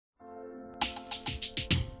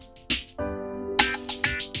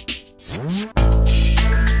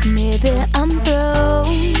baby, I'm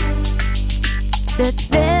through. That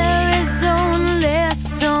there is only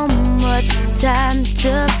so much time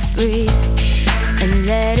to breathe and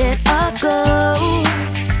let it all go.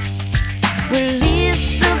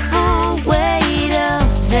 Release the full weight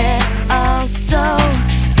of it all. So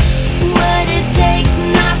what it takes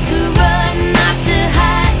not to run, not to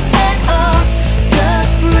hide at all.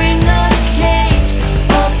 Just bring a cage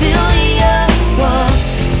or build your wall.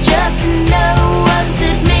 Just to know what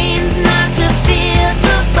it means not to fear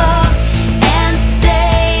the fall and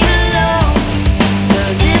stay alone.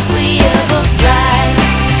 'Cause if we ever fly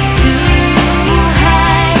too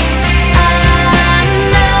high, I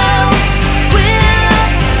know we'll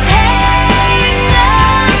hang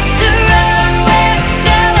on strong. We're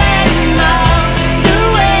going all the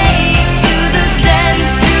way to the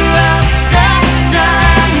center of the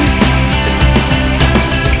sun.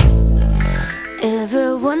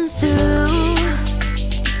 Everyone's through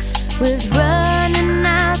with running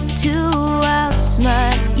out to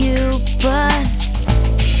outsmart you, but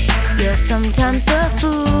you're sometimes the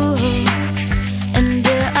fool. And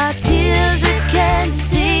there are tears that can't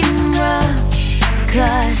seem rough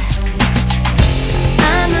cut.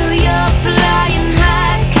 I know you're flying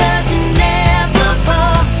high 'cause you never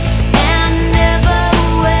fall and never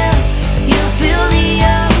will. You build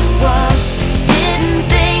your wall. Didn't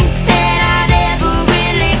think that I'd ever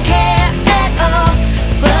really care at all,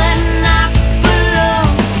 but not for long.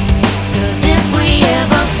 'Cause if we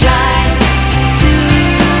ever fly too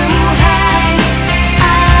high,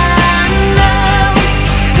 I know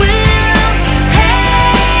we'll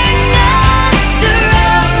hang on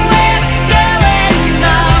strong. We're going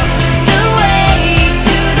all the way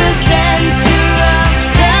to the center of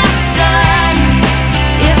the sun.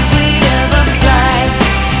 If we ever fly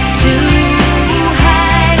too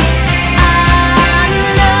high, I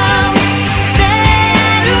know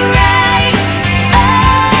that right or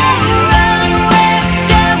wrong, we're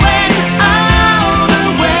going all the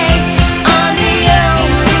way on the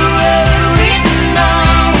only road written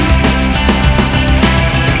on.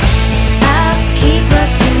 I'll keep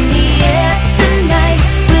us in the air tonight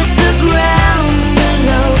with the ground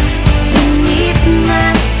below beneath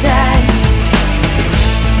my sides.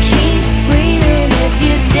 Keep breathing if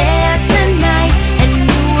you dare tonight, and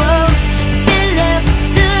you won't be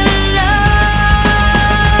left alone.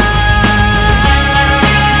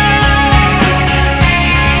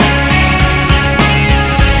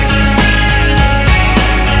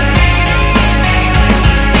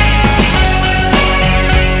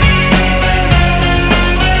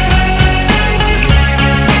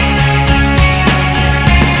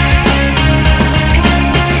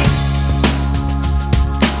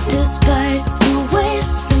 Despite the way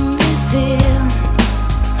some may feel,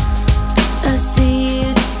 I see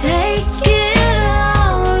you take it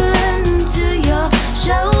all into your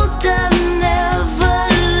shoulders. Never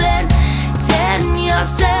letting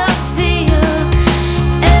yourself feel.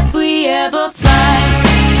 If we ever fly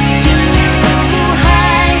too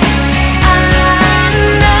high, I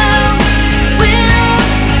know we'll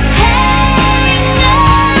hang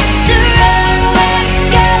on strong. We're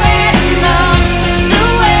going all the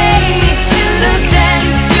way to the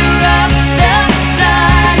center of the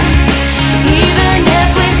sun. Even if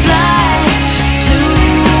we fly too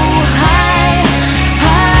high,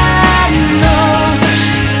 I know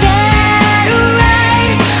that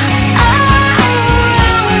right or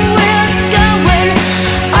wrong, we're going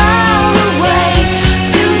all the way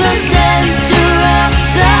to the center of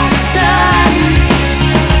the sun.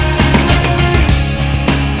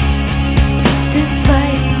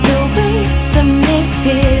 Despite the way some may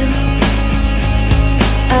feel,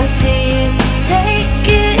 I see